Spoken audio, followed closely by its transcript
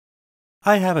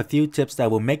I have a few tips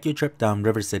that will make your trip down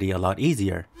River City a lot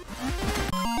easier.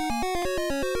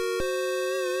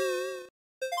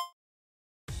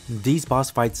 These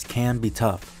boss fights can be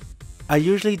tough. I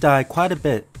usually die quite a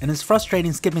bit, and it's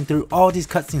frustrating skipping through all these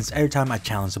cutscenes every time I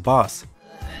challenge a boss.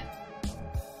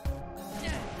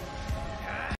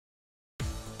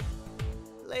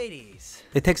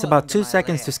 It takes about 2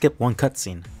 seconds to skip one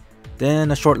cutscene,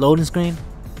 then a short loading screen,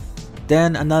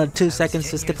 then another 2 seconds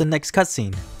to skip the next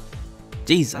cutscene.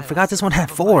 Jeez, I forgot this one had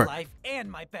 4.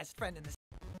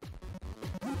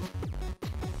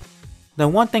 The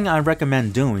one thing I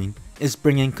recommend doing is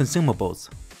bringing consumables.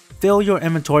 Fill your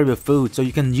inventory with food so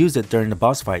you can use it during the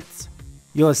boss fights.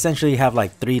 You'll essentially have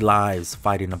like 3 lives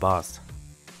fighting a boss.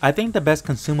 I think the best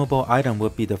consumable item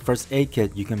would be the first aid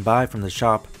kit you can buy from the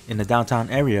shop in the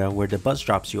downtown area where the bus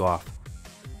drops you off.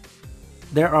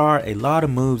 There are a lot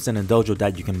of moves in the dojo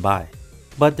that you can buy,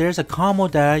 but there's a combo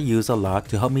that I use a lot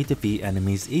to help me defeat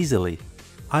enemies easily.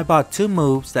 I bought 2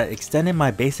 moves that extended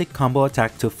my basic combo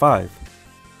attack to 5.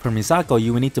 For Misako,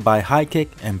 you will need to buy high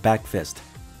kick and back fist.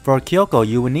 For Kyoko,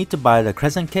 you will need to buy the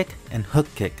crescent kick and hook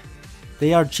kick.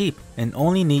 They are cheap and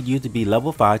only need you to be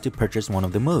level 5 to purchase one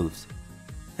of the moves.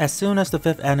 As soon as the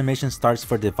 5th animation starts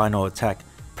for the final attack,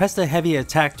 press the heavy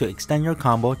attack to extend your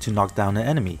combo to knock down the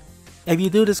enemy. If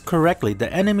you do this correctly,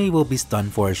 the enemy will be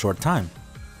stunned for a short time,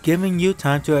 giving you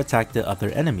time to attack the other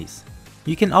enemies.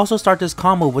 You can also start this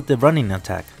combo with the running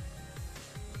attack.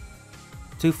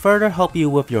 To further help you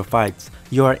with your fights,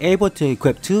 you are able to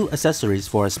equip 2 accessories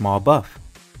for a small buff.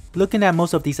 Looking at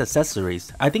most of these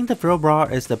accessories, I think the Frill Bra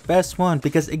is the best one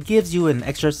because it gives you an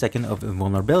extra second of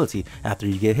invulnerability after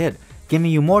you get hit,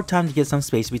 giving you more time to get some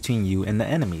space between you and the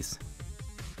enemies.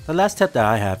 The last tip that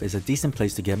I have is a decent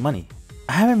place to get money.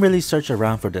 I haven't really searched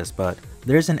around for this, but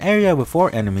there's an area with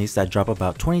 4 enemies that drop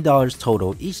about $20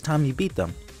 total each time you beat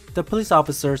them. The police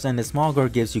officers and the small girl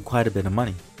gives you quite a bit of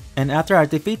money, and after I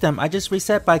defeat them I just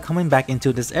reset by coming back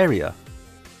into this area.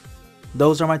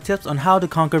 Those are my tips on how to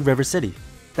conquer River City.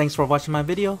 Thanks for watching my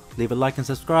video, leave a like and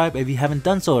subscribe if you haven't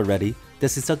done so already.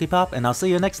 This is Silky Pop and I'll see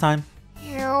you next time.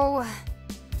 Ew.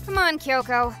 Come on,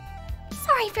 Kyoko.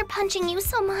 Sorry for punching you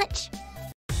so much.